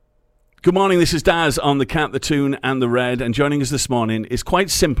Good morning, this is Daz on The Cat, The Tune and The Red, and joining us this morning is quite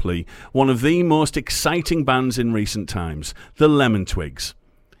simply one of the most exciting bands in recent times, the Lemon Twigs.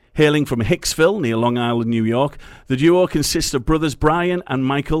 Hailing from Hicksville, near Long Island, New York, the duo consists of brothers Brian and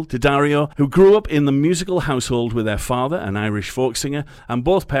Michael DiDario, who grew up in the musical household with their father, an Irish folk singer, and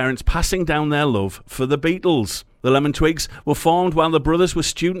both parents passing down their love for the Beatles. The Lemon Twigs were formed while the brothers were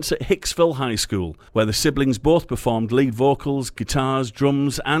students at Hicksville High School, where the siblings both performed lead vocals, guitars,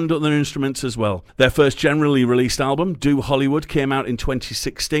 drums, and other instruments as well. Their first generally released album, Do Hollywood, came out in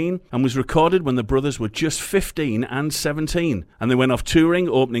 2016 and was recorded when the brothers were just 15 and 17. And they went off touring,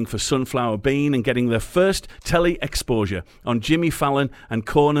 opening for Sunflower Bean and getting their first telly exposure on Jimmy Fallon and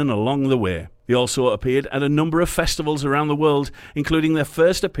Conan along the way. They also appeared at a number of festivals around the world, including their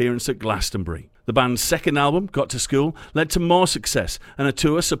first appearance at Glastonbury. The band's second album, Got to School, led to more success and a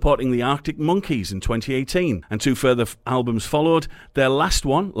tour supporting the Arctic Monkeys in 2018. And two further albums followed. Their last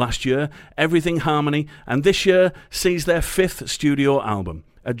one, last year, Everything Harmony, and this year sees their fifth studio album,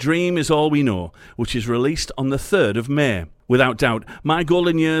 A Dream Is All We Know, which is released on the 3rd of May. Without doubt, My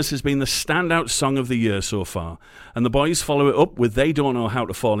Golden Years has been the standout song of the year so far, and the boys follow it up with They Don't Know How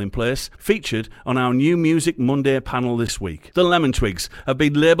to Fall in Place, featured on our New Music Monday panel this week. The Lemon Twigs have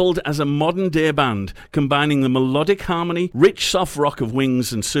been labelled as a modern-day band, combining the melodic harmony, rich soft rock of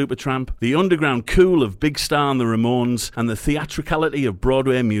Wings and Supertramp, the underground cool of Big Star and the Ramones, and the theatricality of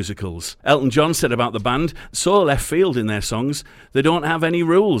Broadway musicals. Elton John said about the band, so left field in their songs, they don't have any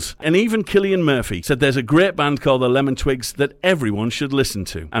rules. And even Cillian Murphy said there's a great band called the Lemon Twigs that everyone should listen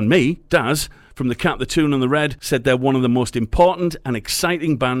to. And me, Daz, from The Cat, The Tune and The Red, said they're one of the most important and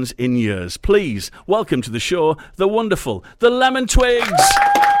exciting bands in years. Please welcome to the show the wonderful, the Lemon Twigs.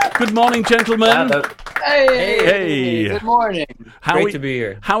 Good morning, gentlemen. Hey. Good morning. Great to be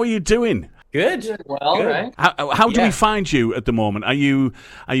here. How are you doing? Good. Well, Good. right. How do we find you at the moment? Are you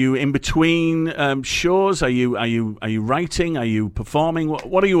in between shows? Are you writing? Are you performing?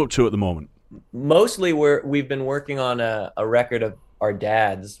 What are you up to at the moment? Mostly we've been working on a record of our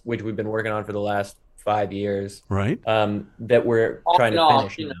dad's, which we've been working on for the last 5 years. Right. That we're trying to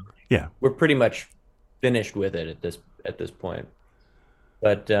finish. You know. Yeah. We're pretty much finished with it at this point.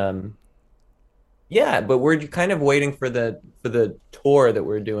 But but we're kind of waiting for the tour that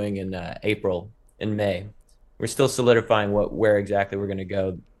we're doing in May. We're still solidifying where exactly we're going to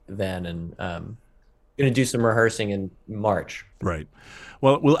go then, and going to do some rehearsing in March. Right.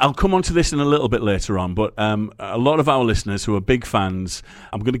 Well, I'll come on to this in a little bit later on, but a lot of our listeners who are big fans,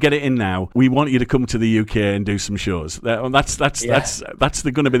 I'm going to get it in now. We want you to come to the UK and do some shows. That's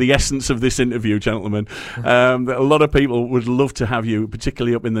going to be the essence of this interview, gentlemen. A lot of people would love to have you,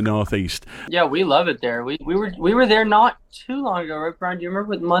 particularly up in the Northeast. Yeah, we love it there. We were there not too long ago, right, Brian? Do you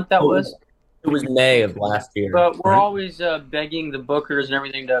remember what month that was? It was May of last year. But we're always begging the bookers and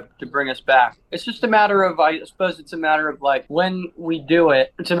everything to bring us back. It's just a matter of, I suppose it's a matter of, like, when we do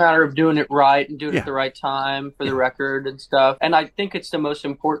it, it's a matter of doing it right and doing it at the right time for the record and stuff. And I think it's the most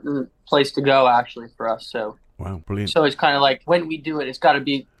important place to go, actually, for us. So. Wow, brilliant. So it's kind of like, when we do it, it's got to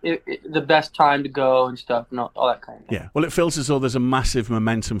be the best time to go and stuff and all that kind of thing. Yeah, well, it feels as though there's a massive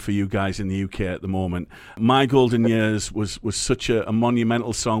momentum for you guys in the UK at the moment. My Golden Years was such a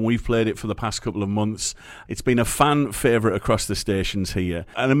monumental song. We've played it for the past couple of months. It's been a fan favourite across the stations here.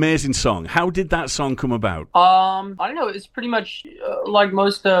 An amazing song. How did that song come about? I don't know. It's pretty much like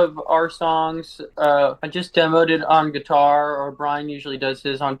most of our songs. I just demoed it on guitar, or Brian usually does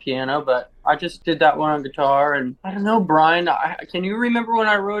his on piano, but I just did that one on guitar. And I don't know, Brian, can you remember when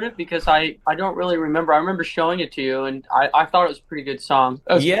I wrote it? Because I don't really remember. I remember showing it to you, and I thought it was a pretty good song.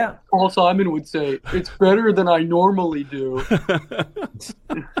 As Paul Simon would say, it's better than I normally do.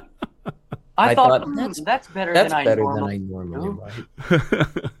 I thought that's better than I normally write.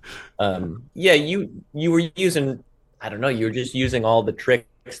 You were using, I don't know, you were just using all the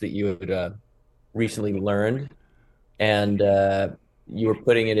tricks that you had recently learned, and you were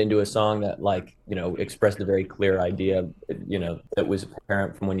putting it into a song that, like, you know, expressed a very clear idea, you know, that was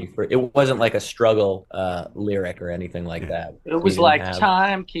apparent from when you first. It wasn't like a struggle lyric or anything like that. It was like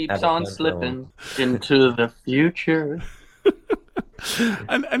time keeps on slipping into the future.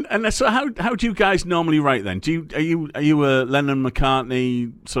 And so how do you guys normally write then? Are you a Lennon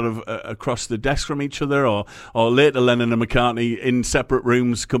McCartney sort of across the desk from each other, or later Lennon and McCartney in separate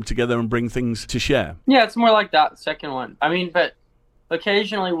rooms come together and bring things to share? Yeah, it's more like that second one. I mean, but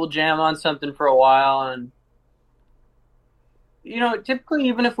occasionally we'll jam on something for a while, and you know, typically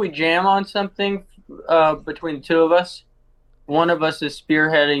even if we jam on something between the two of us, one of us is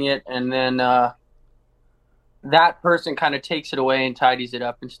spearheading it, and then that person kind of takes it away and tidies it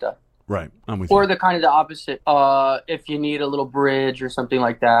up and stuff. Right, I'm with Or you. the kind of the opposite. If you need a little bridge or something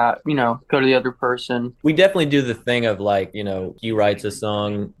like that, go to the other person. We definitely do the thing of like, he writes a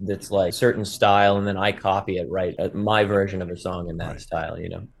song that's like certain style and then I copy it, right? My version of a song in that style.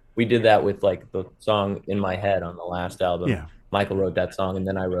 We did that with like the song In My Head on the last album. Yeah. Michael wrote that song and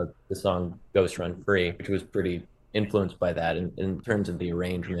then I wrote the song Ghost Run Free, which was pretty influenced by that in terms of the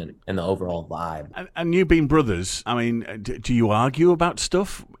arrangement and the overall vibe. And you being brothers, I mean, do you argue about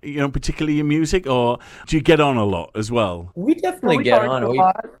stuff, particularly your music, or do you get on a lot as well? We definitely get on. a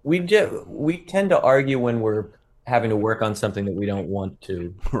lot. We tend to argue when we're having to work on something that we don't want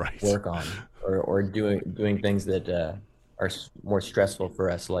to work on, or doing things that are more stressful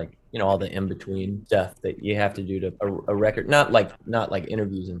for us, like all the in-between stuff that you have to do to a record, not like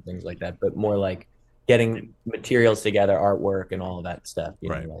interviews and things like that, but more like getting materials together, artwork and all of that stuff.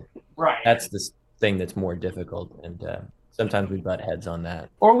 Right. That's the thing that's more difficult, and sometimes we butt heads on that.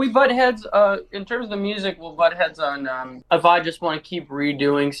 Or we butt heads, in terms of the music, we'll butt heads on if I just want to keep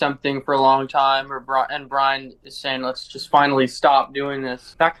redoing something for a long time, and Brian is saying, let's just finally stop doing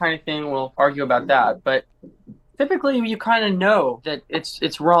this. That kind of thing, we'll argue about that. But typically you kind of know that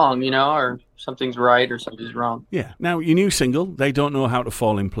it's wrong, or something's right or something's wrong. Yeah. Now, your new single, They Don't Know How to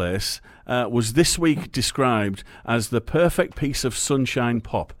Fall in Place, was this week described as the perfect piece of sunshine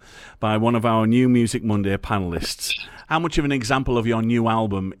pop by one of our New Music Monday panelists. How much of an example of your new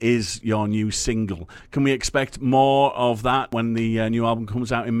album is your new single? Can we expect more of that when the new album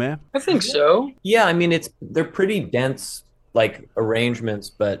comes out in May? I think so. Yeah, I mean, they're pretty dense, like arrangements,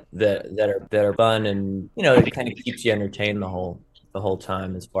 but that are fun, and it kind of keeps you entertained the whole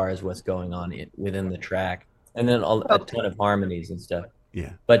time as far as what's going on within the track, and then a ton of harmonies and stuff.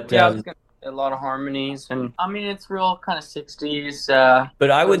 Yeah, but a lot of harmonies, and I mean it's real kind of 60s.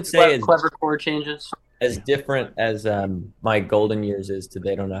 But I would say clever chord changes. As different as My Golden Years is to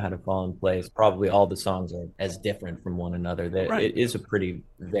They Don't Know How to Fall in Place, probably all the songs are as different from one another. It is a pretty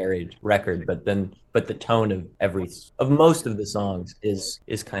varied record, but the tone of most of the songs is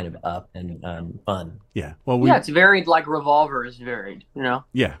kind of up and fun. Yeah. Well, it's varied, like Revolver is varied,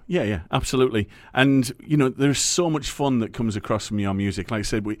 Yeah, absolutely. And there's so much fun that comes across from your music. Like I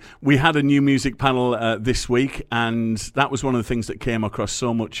said, we had a new music panel this week, and that was one of the things that came across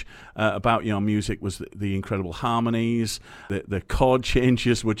so much about your music was the incredible harmonies, the chord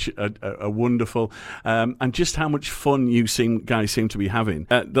changes, which are wonderful, and just how much fun you guys seem to be having.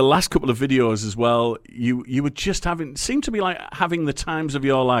 The last couple of videos as well, you were just seemed to be like having the times of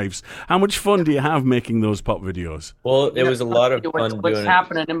your lives. How much fun do you have making those pop videos? Well, it was a lot of fun. What's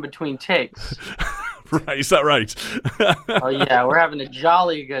happening in between takes? Right, is that right? Oh yeah, we're having a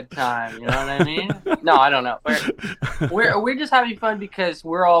jolly good time. You know what I mean? No, I don't know. We're just having fun because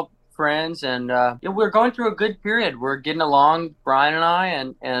we're all friends, and we're going through a good period. We're getting along, Brian and I,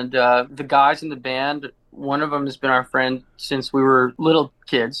 and the guys in the band. One of them has been our friend since we were little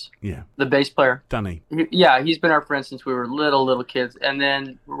kids. Yeah. The bass player, Danny. He's been our friend since we were little kids. And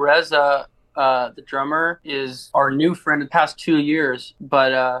then Reza, the drummer, is our new friend the past 2 years,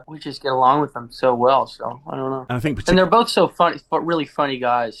 but we just get along with them so well. So I don't know. And they're both so funny, really funny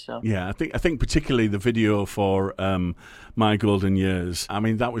guys. So yeah, I think particularly the video for My Golden Years. I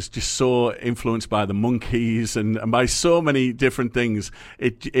mean, that was just so influenced by the Monkees and by so many different things.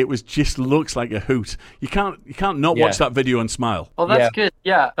 It was just looks like a hoot. You can't not watch that video and smile. Well, that's good.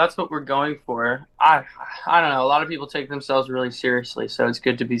 Yeah, that's what we're going for. I don't know. A lot of people take themselves really seriously, so it's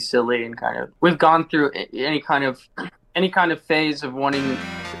good to be silly and kind of. We've gone through any kind of phase of wanting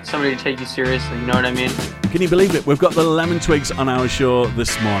somebody to take you seriously. You know what I mean? Can you believe it? We've got the Lemon Twigs on our show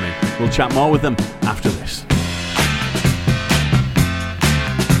this morning. We'll chat more with them after this.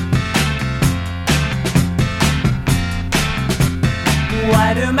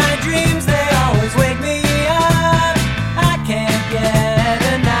 Why do my dreams, they always wake me up? I can't get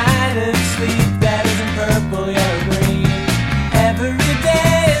a night of sleep that isn't purple or green. Every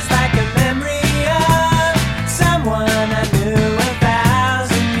day is like a memory of someone I knew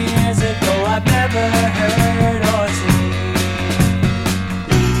 1,000 years ago. I've never heard or seen.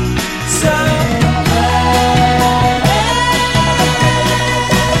 So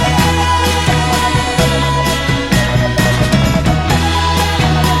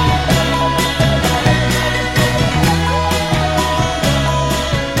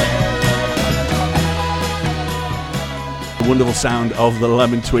wonderful sound of the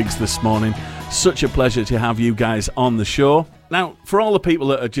Lemon Twigs this morning. Such a pleasure to have you guys on the show. Now, for all the people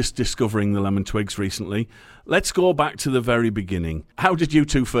that are just discovering the Lemon Twigs recently, let's go back to the very beginning. How did you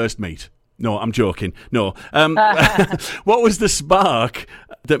two first meet? No, I'm joking. No. What was the spark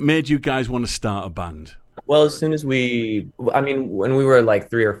that made you guys want to start a band? Well, as soon as I mean, when we were like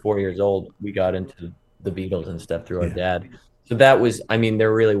 3 or 4 years old, we got into the Beatles and stuff through our dad. So that was, I mean,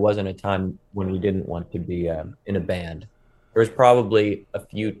 there really wasn't a time when we didn't want to be in a band. There was probably a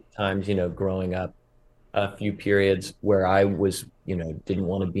few times, growing up, a few periods where I was, didn't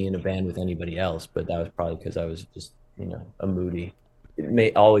want to be in a band with anybody else, but that was probably because I was just, a moody.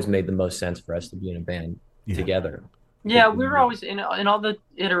 It always made the most sense for us to be in a band together. Yeah, we were always in all the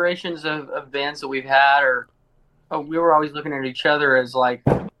iterations of bands that we've had, or we were always looking at each other as like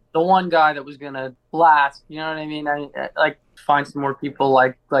the one guy that was gonna last. You know what I mean? I like find some more people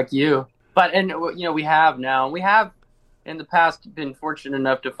like you. But we have now. We have in the past been fortunate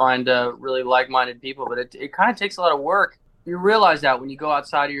enough to find really like-minded people, but it kind of takes a lot of work. You realize that when you go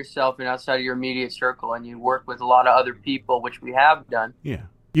outside of yourself and outside of your immediate circle, and you work with a lot of other people, which we have done. Yeah.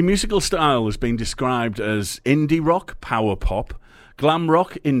 Your musical style has been described as indie rock, power pop, glam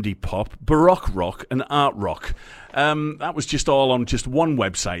rock, indie pop, baroque rock, and art rock. That was just all on just one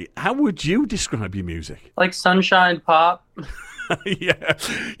website. How would you describe your music? Like sunshine pop. Yeah,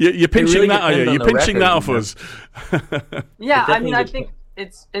 you're pinching really that, are you? You're pinching that off us. Yeah, I mean, I think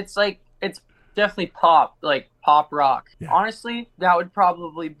it's definitely pop, like pop rock. Yeah. Honestly, that would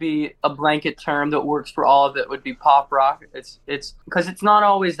probably be a blanket term that works for all of it. Would be pop rock. It's because it's not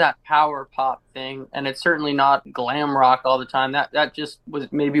always that power pop thing, and it's certainly not glam rock all the time. That just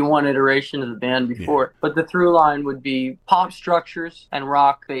was maybe one iteration of the band before. Yeah. But the through line would be pop structures and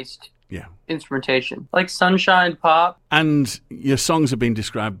rock based. Yeah. Instrumentation, like sunshine pop. And your songs have been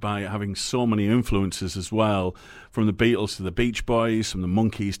described by having so many influences as well, from the Beatles to the Beach Boys, from the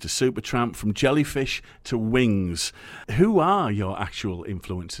Monkees to Supertramp, from Jellyfish to Wings. Who are your actual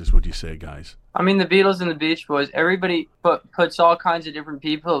influences, would you say, guys? I mean, the Beatles and the Beach Boys, everybody puts all kinds of different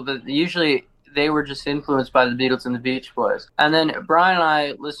people, but usually they were just influenced by the Beatles and the Beach Boys. And then Brian and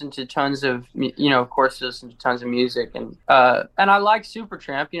I listened to tons of, of course, listened to tons of music. And I like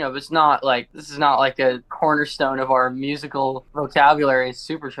Supertramp, but it's not like, this is not like a cornerstone of our musical vocabulary.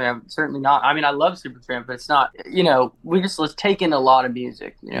 Supertramp, certainly not. I mean, I love Supertramp, but it's not, let's take in a lot of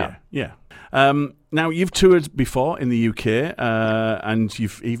music, Yeah. Now, you've toured before in the UK, and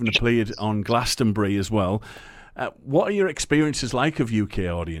you've even appeared on Glastonbury as well. What are your experiences like of UK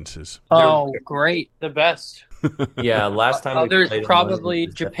audiences? Oh, great. The best. Yeah, last time there's probably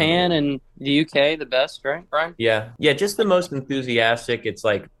Japan and the UK the best, right, Brian? Yeah, just the most enthusiastic. It's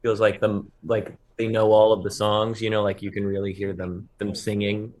like feels like them like they know all of the songs. Like you can really hear them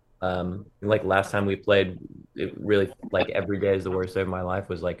singing. Like last time we played, it really like Every Day Is the Worst Day of My Life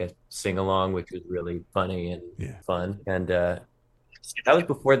was like a sing along, which was really funny and fun. And that was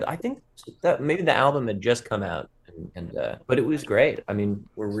before I think that maybe the album had just come out, but it was great. I mean,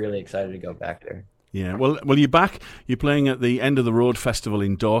 we're really excited to go back there. Yeah, well, you're back. You're playing at the End of the Road Festival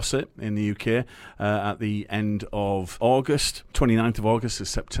in Dorset in the UK at the end of August. 29th of August is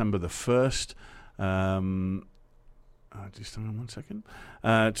September the 1st. Just hang on 1 second.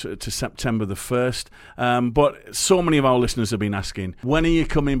 To September the 1st. But so many of our listeners have been asking, when are you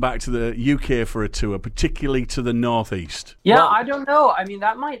coming back to the UK for a tour, particularly to the Northeast? Yeah, well, I don't know. I mean,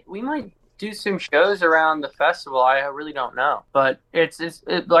 we might do some shows around the festival. I really don't know. But it's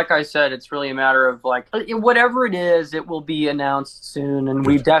like I said, it's really a matter of like, whatever it is, it will be announced soon. And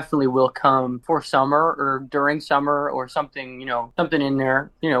we definitely will come for summer or during summer or something, something in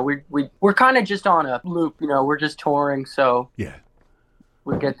there. We're kind of just on a loop, we're just touring. So yeah,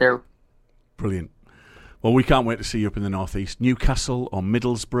 we'll get there. Brilliant. Well, we can't wait to see you up in the Northeast, Newcastle or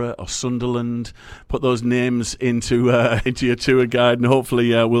Middlesbrough or Sunderland. Put those names into your tour guide, and hopefully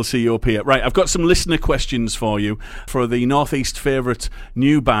we'll see you up here. Right, I've got some listener questions for you for the Northeast favourite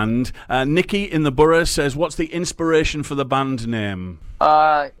new band. Nikki in the Borough says, "What's the inspiration for the band name?"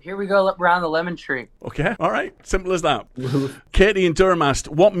 Here we go around the lemon tree. Okay, all right, simple as that. Katie in Durham asked,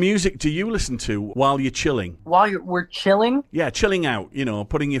 "What music do you listen to while you're chilling?" We're chilling? Yeah, chilling out.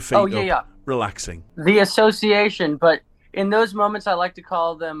 Putting your feet up. Yeah. Relaxing. The association, but in those moments I like to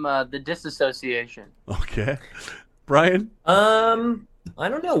call them the disassociation. Okay. Brian? I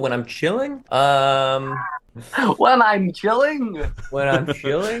don't know. When I'm chilling? When I'm chilling? When I'm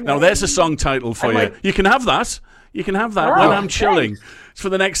chilling? Now there's a song title for you. You can have that. You can have that. Oh, when I'm chilling. Thanks. It's for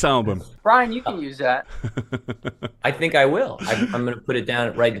the next album. Brian, you can use that. I think I will. I'm going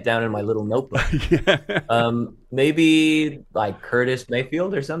to write it down in my little notebook. Yeah. Maybe like Curtis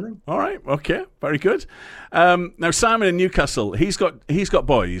Mayfield or something. All right. Okay. Very good. Now Simon in Newcastle, he's got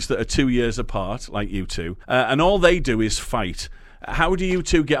boys that are 2 years apart, like you two, and all they do is fight. How do you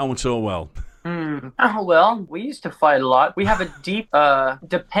two get on so well? Oh, well, we used to fight a lot. We have a deep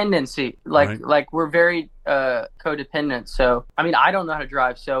dependency. Like we're very codependent. So, I mean, I don't know how to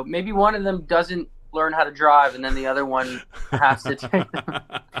drive. So maybe one of them doesn't learn how to drive, and then the other one has to take them.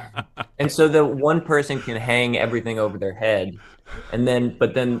 And so the one person can hang everything over their head,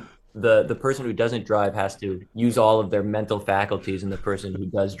 but then the person who doesn't drive has to use all of their mental faculties, and the person who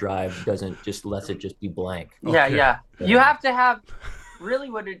does drive doesn't, just lets it just be blank. Yeah. You have to have,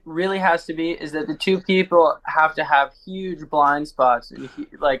 really what it really has to be is that the two people have to have huge blind spots, and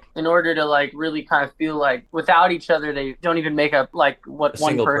like in order to like really kind of feel like without each other they don't even make up like what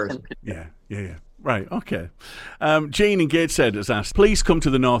one person could do. Yeah. Right, okay. Jean in Gateshead has asked, please come to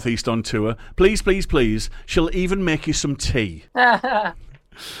the Northeast on tour. Please, please, please. She'll even make you some tea.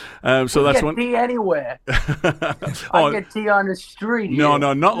 So that's one. Tea anywhere. I get tea on the street. No,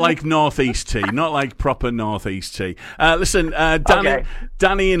 not like Northeast tea, not like proper Northeast tea. Listen,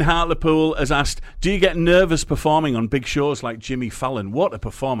 Danny in Hartlepool has asked, do you get nervous performing on big shows like Jimmy Fallon? What a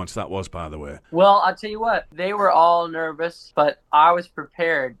performance that was, by the way. Well, I'll tell you what, they were all nervous, but I was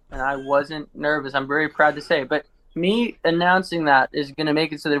prepared and I wasn't nervous. I'm very proud to say, but me announcing that is going to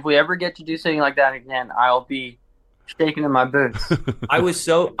make it so that if we ever get to do something like that again, I'll be shaking in my boots. I was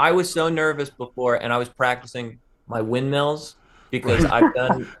so nervous before, and I was practicing my windmills because I've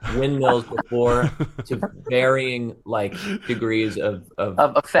done windmills before to varying like degrees of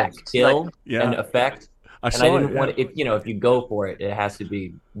effect, skill and effect. I didn't want if you go for it, it has to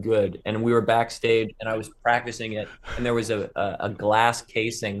be good. And we were backstage, and I was practicing it, and there was a glass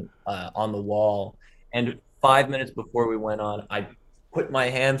casing on the wall, and 5 minutes before we went on, I put my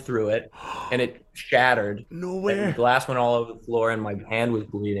hand through it, and it shattered. No way. And the glass went all over the floor, and my hand was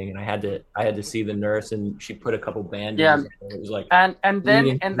bleeding, and I had to see the nurse, and she put a couple bandages. Yeah. It was like and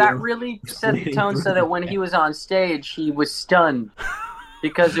that really set the tone so that when he was on stage, he was stunned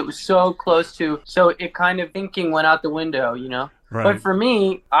because it was so close to. So it kind of thinking went out the window, Right. But for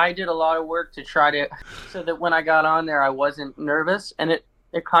me, I did a lot of work to try to so that when I got on there, I wasn't nervous, and it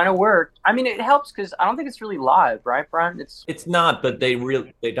kind of worked. I mean, it helps because I don't think it's really live, right, Brian? It's not, but they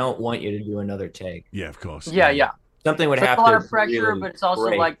don't want you to do another take. Yeah, of course. Yeah. Something would have a to. lot of pressure, really, but it's also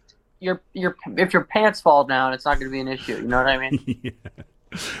break. Like if your pants fall down, it's not going to be an issue. You know what I mean? Yeah.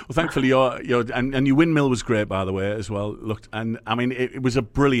 Well, thankfully, your windmill was great, by the way, as well. Looked, and I mean, it was a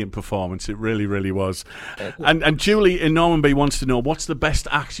brilliant performance. It really, really was. And Julie in Normanby wants to know, what's the best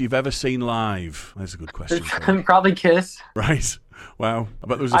act you've ever seen live? That's a good question. Probably Kiss. Right. Wow. I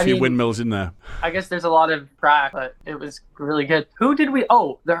bet there was a few windmills in there. I guess there's a lot of crack, but it was really good. Who did we?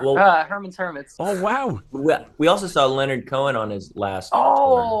 Oh, Herman's Hermits. Oh, wow. We also saw Leonard Cohen on his last tour.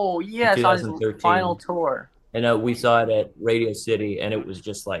 Oh, yes, on his final tour. And we saw it at Radio City, and it was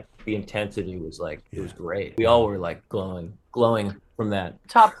just like the intensity was like, it was great. We all were like glowing from that.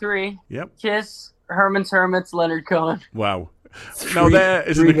 Top three. Yep. Kiss, Herman's Hermits, Leonard Cohen. Wow. Now there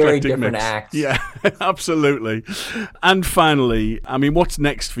is an eclectic mix. Acts. Yeah, absolutely. And finally, I mean, what's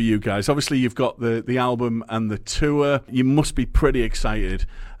next for you guys? Obviously, you've got the album and the tour. You must be pretty excited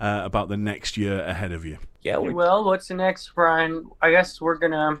about the next year ahead of you. Yeah. Well, what's the next, Brian? I guess we're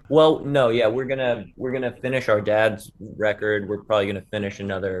gonna. Well, no, yeah, we're gonna finish our dad's record. We're probably gonna finish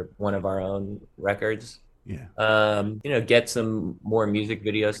another one of our own records. Yeah. Get some more music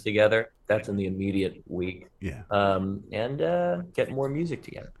videos together. That's in the immediate week. Yeah. And get more music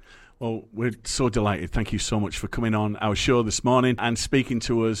together. Well, we're so delighted. Thank you so much for coming on our show this morning and speaking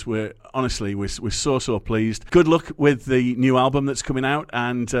to us. We're so pleased. Good luck with the new album that's coming out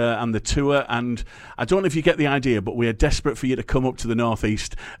and the tour. And I don't know if you get the idea, but we are desperate for you to come up to the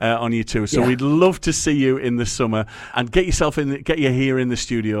Northeast on your tour. So we'd love to see you in the summer and get you here in the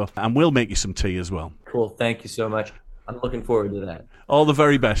studio, and we'll make you some tea as well. Cool. Thank you so much. I'm looking forward to that. All the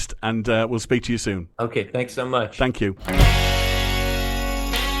very best, and we'll speak to you soon. Okay. Thanks so much. Thank you.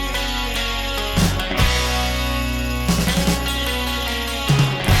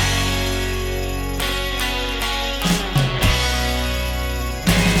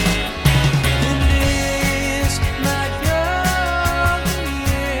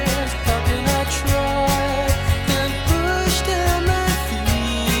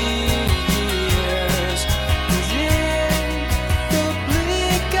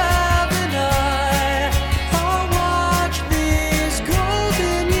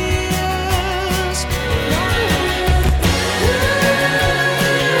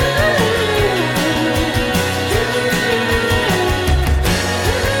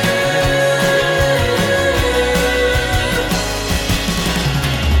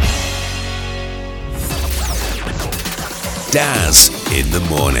 Daz in the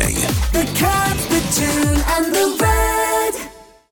morning. The Cat, the Tune, and the Red.